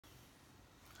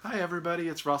Hi everybody,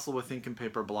 it's Russell with Ink and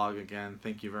Paper Blog again.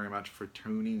 Thank you very much for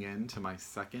tuning in to my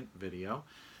second video.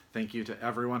 Thank you to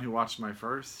everyone who watched my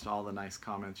first, all the nice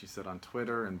comments you said on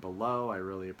Twitter and below. I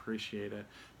really appreciate it.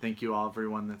 Thank you all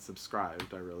everyone that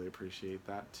subscribed. I really appreciate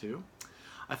that too.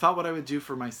 I thought what I would do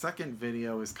for my second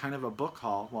video is kind of a book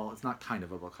haul. Well, it's not kind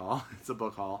of a book haul, it's a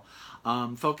book haul.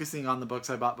 Focusing on the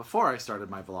books I bought before I started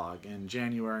my vlog in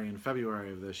January and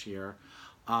February of this year.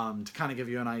 To kind of give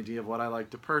you an idea of what I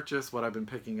like to purchase, what I've been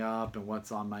picking up, and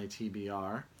what's on my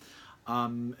TBR.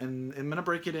 And I'm going to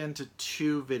break it into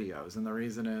two videos, and the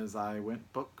reason is I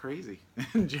went book crazy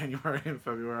in January and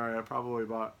February. I probably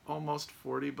bought almost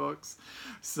 40 books,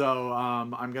 so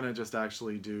I'm going to just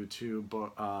actually do two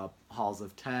book hauls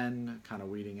of 10, kind of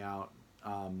weeding out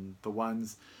the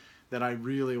ones that I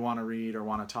really want to read or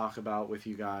want to talk about with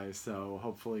you guys, so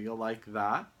hopefully you'll like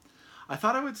that. I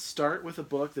thought I would start with a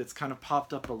book that's kind of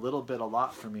popped up a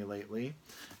lot for me lately,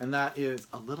 and that is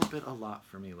A Little Bit a Lot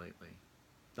for Me lately.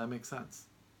 That makes sense.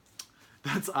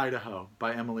 That's Idaho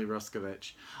by Emily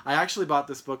Ruskovich. I actually bought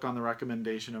this book on the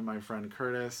recommendation of my friend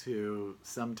Curtis, who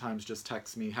sometimes just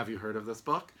texts me, have you heard of this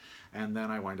book? And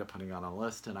then I wind up putting it on a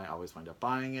list, and I always wind up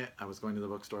buying it. I was going to the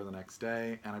bookstore the next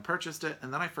day, and I purchased it,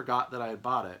 and then I forgot that I had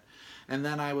bought it. And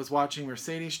then I was watching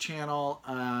Mercedes' channel,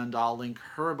 and I'll link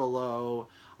her below.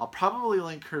 I'll probably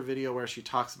link her video where she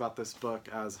talks about this book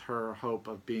as her hope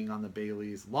of being on the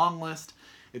Bailey's long list.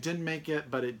 It didn't make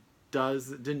it, but it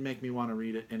didn't make me want to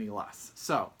read it any less.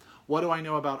 So, what do I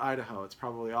know about Idaho? It's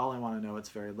probably all I want to know. It's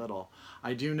very little.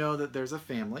 I do know that there's a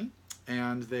family,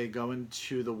 and they go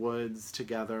into the woods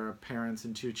together, parents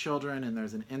and two children, and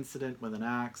there's an incident with an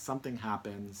axe. Something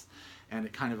happens, and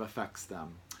it kind of affects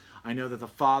them. I know that the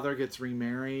father gets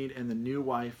remarried, and the new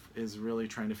wife is really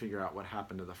trying to figure out what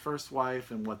happened to the first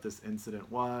wife and what this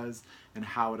incident was and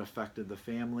how it affected the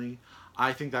family.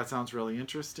 I think that sounds really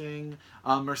interesting.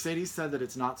 Mercedes said that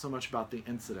it's not so much about the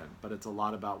incident, but it's a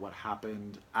lot about what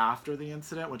happened after the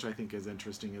incident, which I think is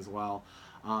interesting as well.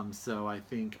 So I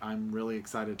think I'm really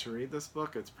excited to read this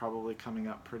book. It's probably coming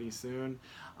up pretty soon.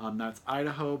 That's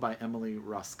Idaho by Emily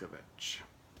Ruskovich.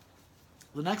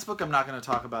 The next book I'm not going to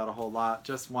talk about a whole lot,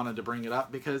 just wanted to bring it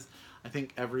up because I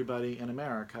think everybody in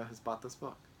America has bought this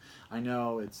book. I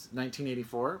know it's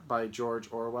 1984 by George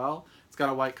Orwell. It's got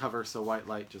a white cover, so white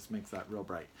light just makes that real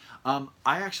bright. I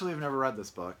actually have never read this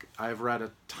book. I've read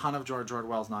a ton of George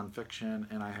Orwell's nonfiction,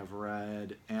 and I have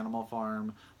read Animal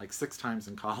Farm like 6 times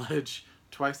in college.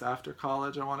 Twice after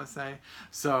college, I want to say.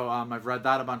 So I've read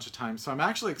that a bunch of times. So I'm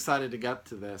actually excited to get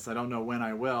to this. I don't know when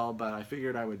I will, but I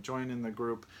figured I would join in the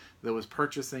group that was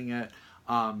purchasing it.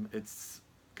 It's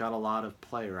got a lot of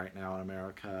play right now in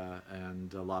America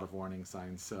and a lot of warning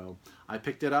signs. So I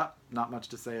picked it up. Not much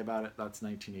to say about it. That's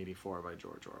 1984 by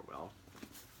George Orwell.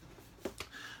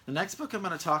 The next book I'm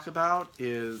going to talk about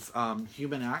is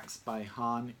Human Acts by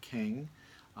Kang.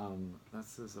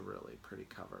 This is a really pretty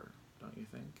cover, don't you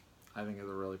think? I think it's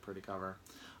a really pretty cover.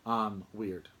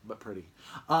 Weird, but pretty.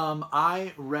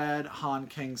 I read Han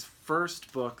Kang's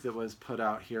first book that was put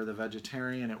out here, The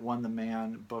Vegetarian. It won the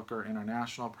Man Booker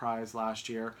International Prize last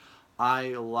year. I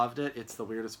loved it. It's the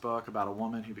weirdest book about a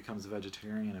woman who becomes a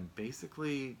vegetarian and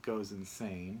basically goes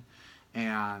insane,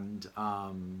 and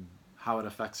how it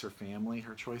affects her family,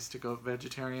 her choice to go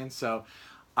vegetarian. So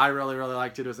I really, really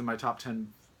liked it. It was in my top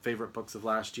 10 favorite books of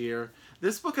last year.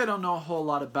 This book I don't know a whole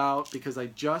lot about because I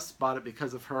just bought it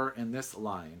because of her in this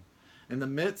line. In the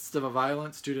midst of a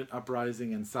violent student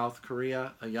uprising in South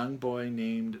Korea, a young boy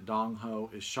named Dong-ho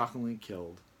is shockingly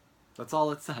killed. That's all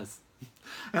it says.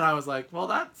 And I was like, well,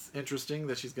 that's interesting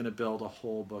that she's going to build a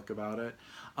whole book about it.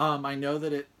 I know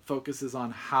that it focuses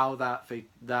on how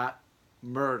that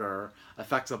murder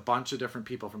affects a bunch of different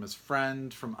people, from his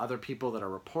friend, from other people that are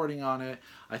reporting on it.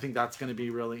 I think that's going to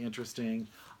be really interesting.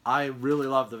 I really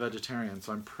love The Vegetarian,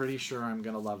 so I'm pretty sure I'm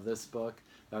going to love this book.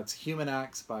 That's Human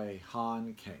Acts by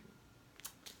Han Kang.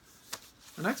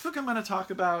 The next book I'm going to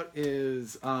talk about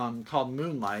is called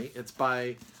Moonlight. It's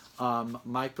by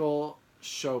Michael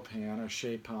Chopin or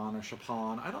Chapon.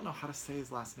 I don't know how to say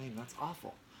his last name. That's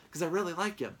awful because I really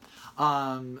like him.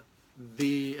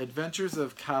 The Adventures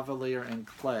of Cavalier and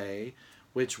Clay,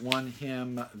 which won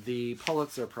him the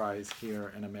Pulitzer Prize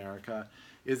here in America,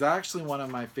 is actually one of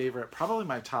my favorite, probably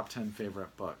my top 10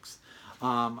 favorite books.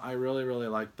 I really, really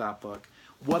like that book.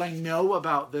 What I know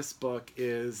about this book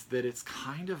is that it's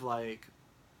kind of like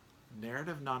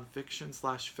narrative nonfiction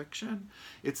slash fiction.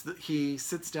 It's that he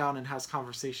sits down and has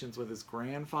conversations with his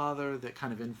grandfather that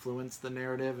kind of influence the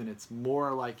narrative, and it's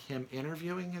more like him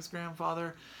interviewing his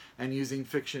grandfather and using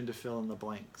fiction to fill in the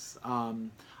blanks. I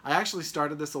actually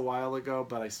started this a while ago,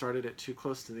 but I started it too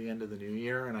close to the end of the new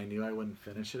year, and I knew I wouldn't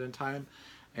finish it in time.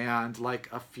 And like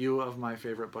a few of my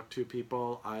favorite Booktube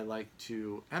people, I like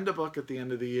to end a book at the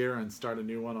end of the year and start a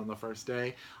new one on the first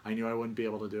day. I knew I wouldn't be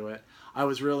able to do it. I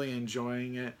was really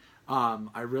enjoying it.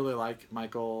 I really like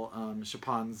Michael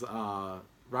Chabon's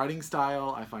writing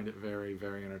style. I find it very,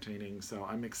 very entertaining. So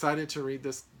I'm excited to read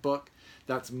this book.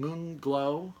 That's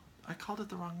Moonglow. I called it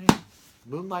the wrong name.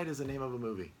 Moonlight is the name of a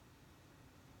movie,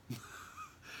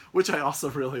 which I also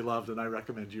really loved, and I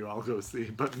recommend you all go see.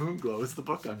 But Moonglow is the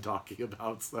book I'm talking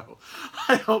about, so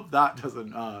I hope that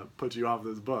doesn't put you off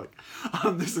this book.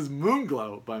 This is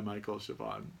Moonglow by Michael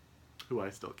Chabon, who I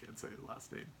still can't say the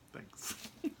last name. Thanks.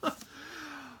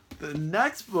 The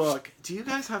next book, do you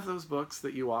guys have those books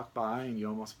that you walk by and you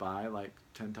almost buy like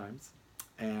 10 times?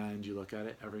 And you look at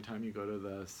it every time you go to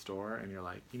the store and you're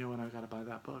like, you know what, I gotta buy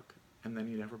that book. And then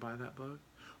you never buy that book?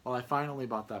 Well, I finally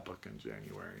bought that book in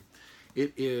January.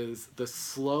 It is The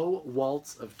Slow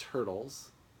Waltz of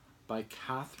Turtles by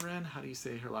Katherine, how do you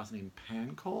say her last name,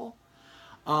 Pancol?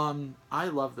 I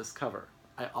love this cover.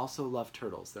 I also love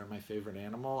turtles. They're my favorite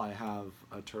animal. I have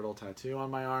a turtle tattoo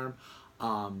on my arm.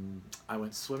 I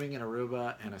went swimming in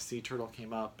Aruba and a sea turtle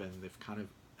came up, and they've kind of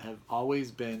have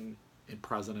always been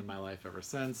present in my life ever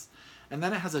since. And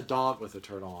then it has a dog with a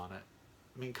turtle on it.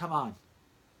 I mean, come on.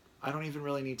 I don't even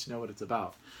really need to know what it's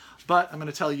about. But I'm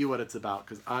going to tell you what it's about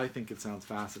because I think it sounds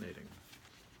fascinating.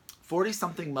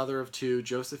 40-something mother of two,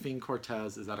 Josephine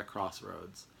Cortez, is at a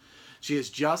crossroads. She has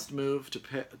just moved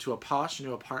to a posh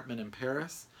new apartment in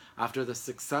Paris after the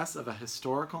success of a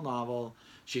historical novel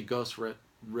she ghost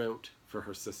wrote for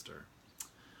her sister.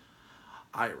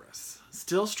 Iris,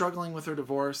 still struggling with her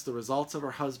divorce, the results of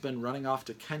her husband running off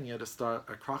to Kenya to start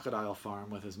a crocodile farm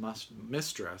with his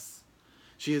mistress,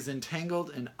 she is entangled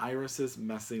in Iris's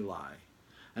messy lie.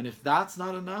 And if that's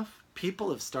not enough, people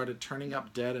have started turning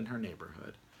up dead in her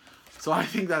neighborhood. So I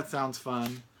think that sounds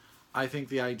fun. I think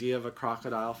the idea of a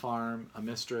crocodile farm, a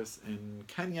mistress in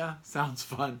Kenya, sounds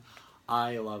fun.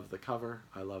 I love the cover.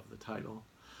 I love the title.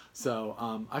 So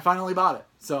I finally bought it.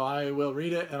 So I will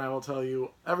read it and I will tell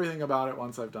you everything about it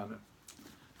once I've done it.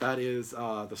 That is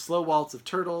The Slow Waltz of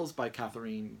Turtles by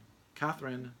Katherine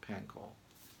Pancol.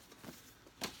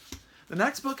 The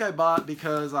next book I bought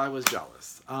because I was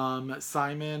jealous.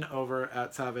 Simon over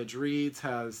at Savidge Reads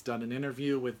has done an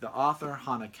interview with the author,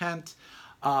 Hannah Kent,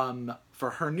 for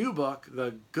her new book,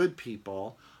 The Good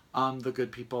People. The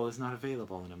Good People is not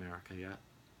available in America yet.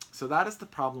 So that is the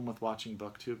problem with watching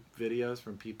Booktube videos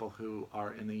from people who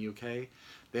are in the UK.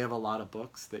 They have a lot of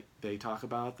books that they talk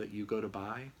about that you go to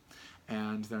buy,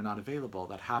 and they're not available.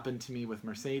 That happened to me with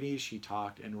Mercedes. She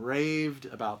talked and raved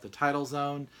about The Title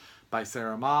Zone by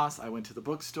Sarah Moss. I went to the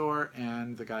bookstore,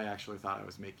 and the guy actually thought I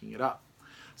was making it up.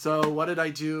 So what did I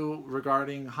do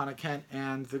regarding Hannah Kent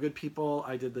and The Good People?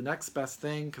 I did the next best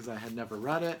thing because I had never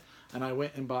read it, and I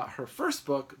went and bought her first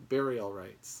book, Burial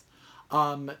Rites.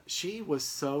 She was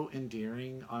so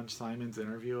endearing on Simon's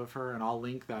interview of her, and I'll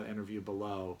link that interview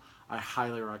below. I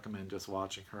highly recommend just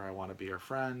watching her. I want to be her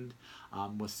friend.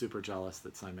 Was super jealous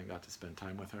that Simon got to spend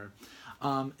time with her.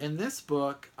 In this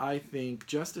book, I think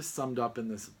just as summed up in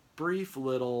this brief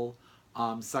little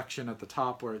section at the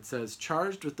top where it says,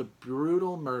 charged with the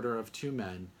brutal murder of two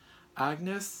men,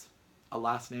 Agnes, a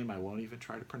last name I won't even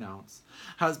try to pronounce,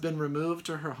 has been removed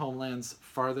to her homeland's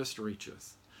farthest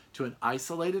reaches, to an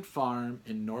isolated farm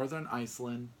in northern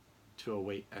Iceland to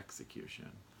await execution.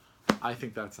 I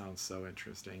think that sounds so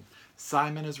interesting.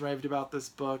 Simon has raved about this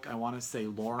book. I want to say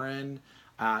Lauren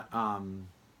in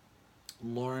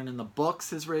the books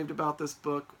has raved about this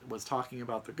book, was talking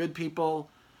about The Good People.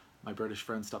 My British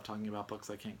friends stopped talking about books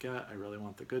I can't get. I really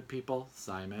want The Good People.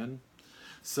 Simon.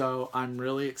 So I'm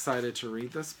really excited to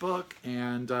read this book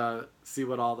and see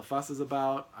what all the fuss is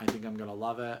about. I think I'm going to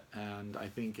love it. And I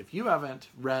think if you haven't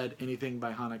read anything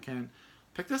by Hannah Kent,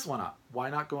 pick this one up.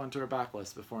 Why not go into her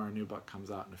backlist before her new book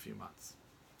comes out in a few months?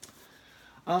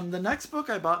 The next book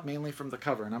I bought mainly from the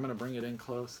cover, and I'm going to bring it in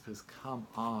close because come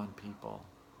on, people.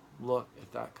 Look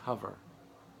at that cover.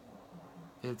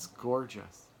 It's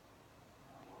gorgeous.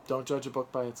 Don't judge a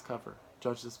book by its cover.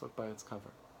 Judge this book by its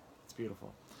cover. It's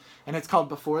beautiful. And it's called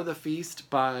Before the Feast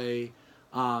by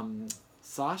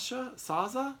Sasa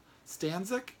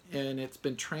Stanisic, and it's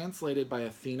been translated by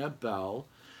Athena Bell.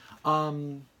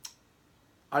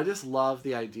 I just love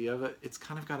the idea of it. It's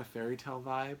kind of got a fairy tale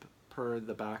vibe per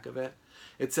the back of it.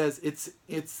 It says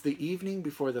it's the evening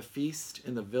before the feast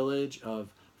in the village of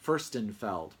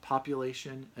Furstenfeld,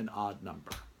 population an odd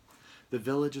number. The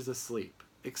village is asleep,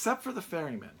 except for the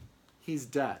ferryman. He's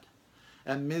dead.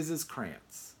 and Mrs.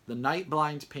 Krantz, the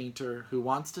night-blind painter who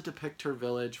wants to depict her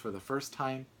village for the first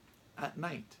time at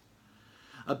night.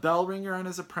 A bell ringer and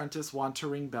his apprentice want to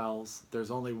ring bells.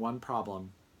 There's only one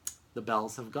problem. The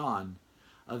bells have gone.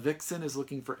 A vixen is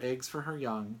looking for eggs for her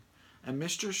young, and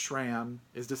Mr. Schramm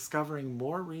is discovering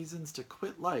more reasons to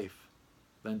quit life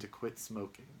than to quit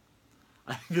smoking.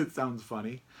 I think it sounds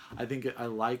funny. I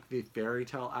like the fairy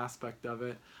tale aspect of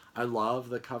it. I love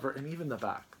the cover and even the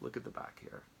back. Look at the back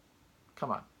here.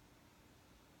 Come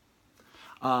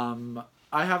on.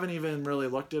 I haven't even really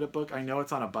looked at a book. I know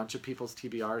it's on a bunch of people's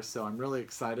TBRs, so I'm really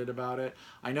excited about it.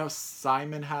 I know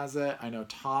Simon has it. I know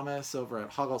Thomas over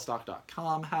at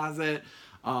hugglestock.com has it.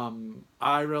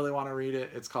 I really want to read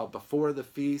it. It's called Before the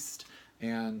Feast,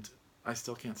 and I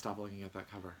still can't stop looking at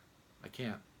that cover. I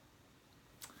can't.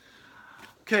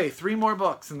 Okay, 3 more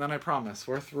books, and then I promise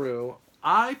we're through.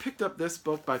 I picked up this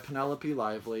book by Penelope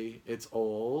Lively. It's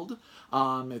old.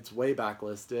 It's way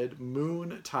backlisted.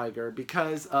 Moon Tiger,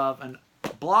 because of a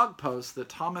blog post that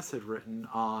Thomas had written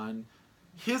on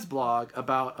his blog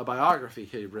about a biography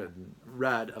he had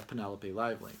read of Penelope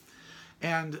Lively.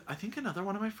 And I think another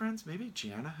one of my friends, maybe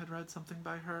Jana, had read something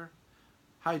by her.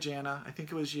 Hi, Jana. I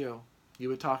think it was you. You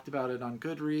had talked about it on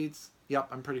Goodreads. Yep,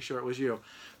 I'm pretty sure it was you.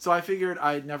 So I figured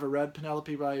I'd never read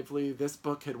Penelope Lively. This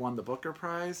book had won the Booker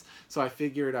Prize, so I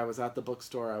figured I was at the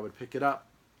bookstore, I would pick it up.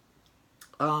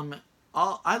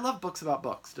 I love books about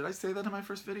books. Did I say that in my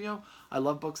first video? I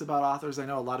love books about authors. I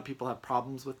know a lot of people have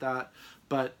problems with that,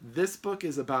 but this book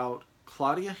is about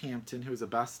Claudia Hampton, who's a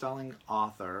best-selling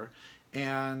author,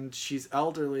 and she's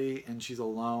elderly and she's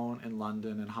alone in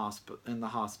London in the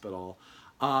hospital.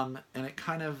 And it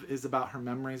kind of is about her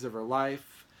memories of her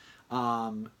life,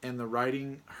 and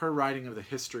her writing of the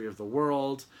history of the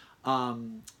world,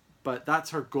 but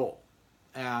that's her goal.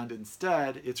 And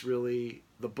instead, it's really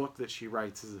the book that she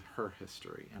writes is her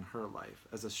history and her life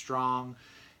as a strong,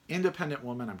 independent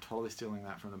woman. I'm totally stealing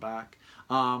that from the back,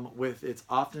 with its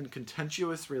often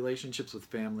contentious relationships with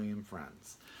family and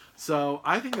friends. So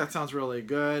I think that sounds really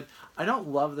good. I don't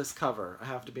love this cover, I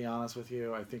have to be honest with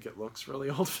you. I think it looks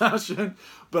really old-fashioned,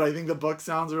 but I think the book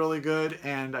sounds really good,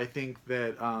 and I think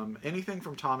that anything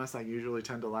from Thomas I usually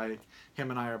tend to like. Him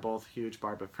and I are both huge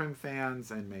Barbara Prim fans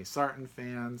and May Sarton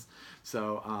fans,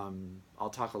 so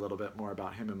I'll talk a little bit more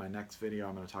about him in my next video.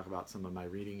 I'm going to talk about some of my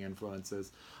reading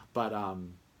influences, but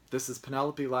this is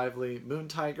Penelope Lively, Moon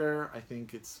Tiger. I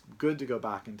think it's good to go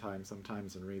back in time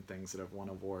sometimes and read things that have won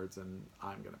awards, and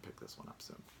I'm going to pick this one up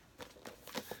soon.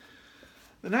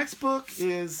 The next book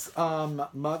is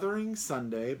Mothering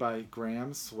Sunday by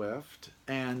Graham Swift,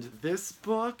 and this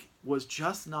book was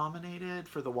just nominated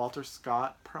for the Walter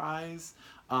Scott Prize.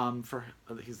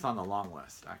 He's on the long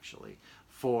list, actually,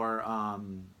 for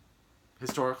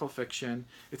historical fiction.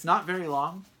 It's not very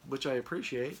long, which I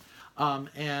appreciate,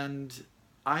 and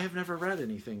I have never read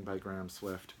anything by Graham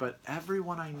Swift, but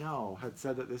everyone I know had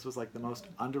said that this was like the most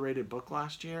underrated book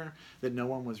last year that no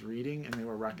one was reading, and they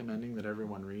were recommending that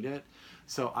everyone read it.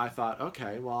 So I thought,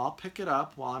 okay, well, I'll pick it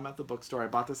up while I'm at the bookstore. I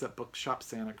bought this at Bookshop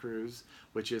SantaCruz,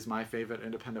 which is my favorite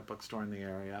independent bookstore in the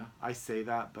area. I say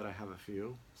that, but I have a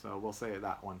few, so we'll say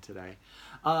that one today.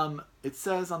 It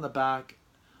says on the back,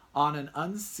 on an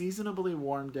unseasonably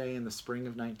warm day in the spring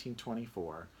of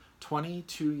 1924,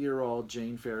 22-year-old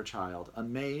Jane Fairchild, a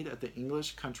maid at the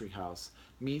English country house,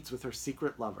 meets with her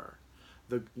secret lover,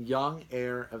 the young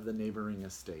heir of the neighboring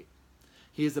estate.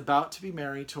 He is about to be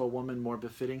married to a woman more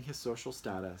befitting his social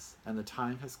status, and the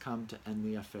time has come to end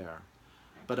the affair.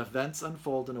 But events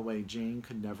unfold in a way Jane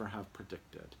could never have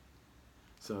predicted.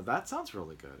 So that sounds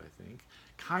really good, I think.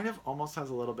 Kind of almost has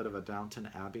a little bit of a Downton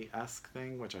Abbey-esque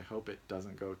thing, which I hope it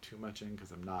doesn't go too much in because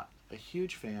I'm not a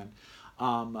huge fan.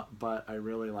 But I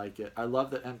really like it. I love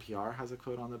that NPR has a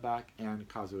quote on the back, and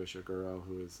Kazuo Ishiguro,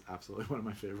 who is absolutely one of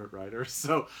my favorite writers.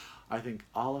 So I think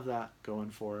all of that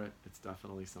going for it. It's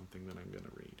definitely something that I'm going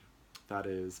to read. That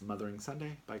is Mothering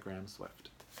Sunday by Graham Swift.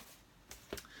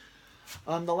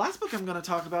 The last book I'm going to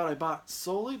talk about I bought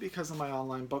solely because of my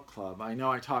online book club. I know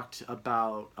I talked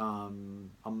about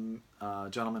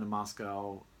Gentleman in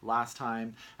Moscow last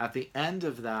time. At the end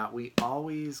of that, we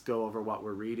always go over what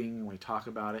we're reading and we talk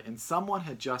about it. And someone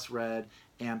had just read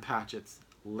Anne Patchett's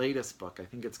latest book. I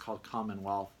think it's called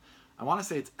Commonwealth. I want to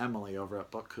say it's Emily over at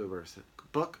Book Cougars.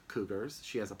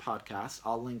 She has a podcast.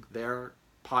 I'll link their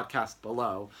podcast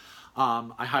below.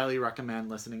 I highly recommend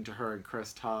listening to her and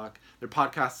Chris talk. Their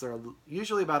podcasts are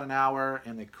usually about an hour,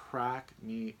 and they crack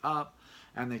me up,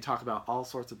 and they talk about all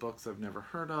sorts of books I've never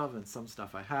heard of and some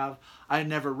stuff I have. I had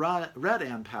never read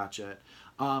Anne Patchett,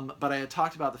 But I had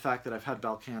talked about the fact that I've had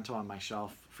Bel Canto on my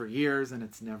shelf for years and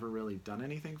it's never really done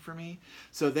anything for me.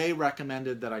 So they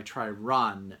recommended that I try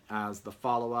Run as the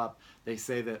follow-up. They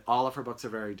say that all of her books are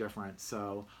very different.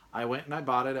 So I went and I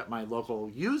bought it at my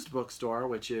local used bookstore,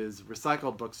 which is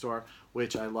Recycled Bookstore,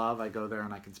 which I love. I go there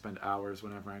and I can spend hours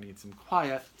whenever I need some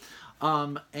quiet.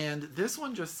 And this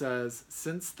one just says,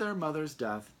 since their mother's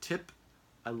death, Tip,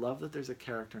 I love that there's a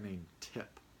character named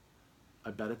Tip.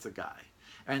 I bet it's a guy.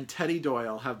 And Teddy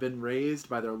Doyle have been raised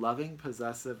by their loving,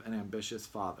 possessive, and ambitious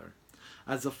father.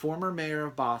 As the former mayor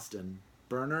of Boston,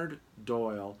 Bernard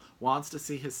Doyle wants to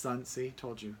see his son, see,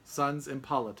 told you, sons in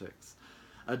politics,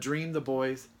 a dream the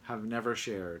boys have never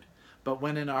shared. But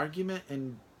when an argument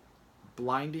in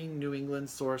blinding New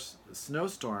England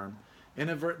snowstorm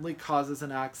inadvertently causes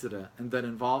an accident and that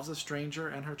involves a stranger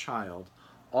and her child,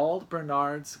 all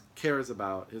Bernard cares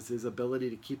about is his ability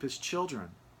to keep his children,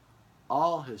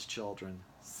 all his children,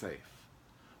 safe.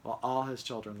 Well, all his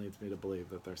children leads me to believe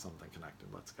that there's something connected.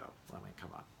 Let's go. I mean, come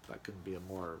on. That couldn't be a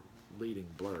more leading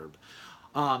blurb.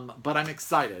 But I'm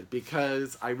excited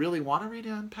because I really want to read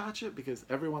Anne Patchett because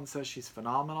everyone says she's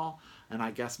phenomenal, and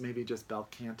I guess maybe just Bel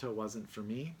Canto wasn't for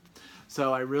me.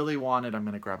 So I really wanted... I'm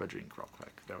going to grab a drink real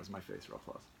quick. That was my face real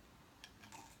close.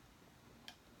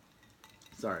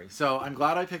 Sorry. So I'm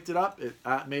glad I picked it up. It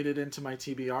made it into my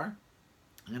TBR,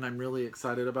 and I'm really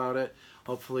excited about it.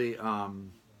 Hopefully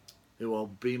it will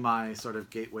be my sort of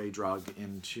gateway drug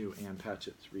into Anne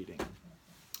Patchett's reading.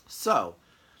 So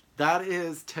that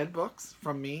is 10 books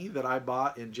from me that I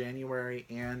bought in January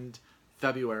and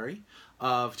February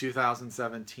of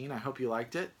 2017. I hope you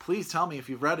liked it. Please tell me if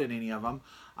you've read any of them.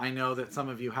 I know that some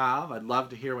of you have. I'd love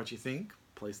to hear what you think.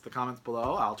 Place the comments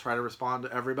below. I'll try to respond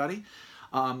to everybody.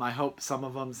 I hope some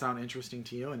of them sound interesting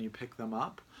to you and you pick them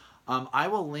up. I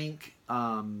will link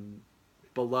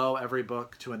below every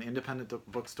book to an independent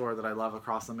bookstore that I love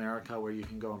across America where you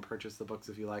can go and purchase the books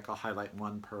if you like. I'll highlight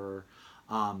one per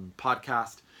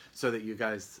podcast so that you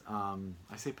guys,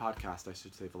 I say podcast, I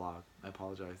should say vlog. I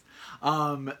apologize.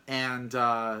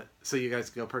 So you guys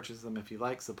can go purchase them if you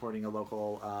like, supporting a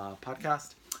local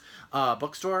podcast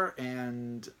bookstore.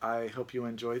 And I hope you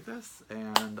enjoyed this,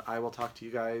 and I will talk to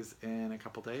you guys in a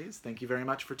couple days. Thank you very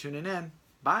much for tuning in.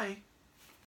 Bye.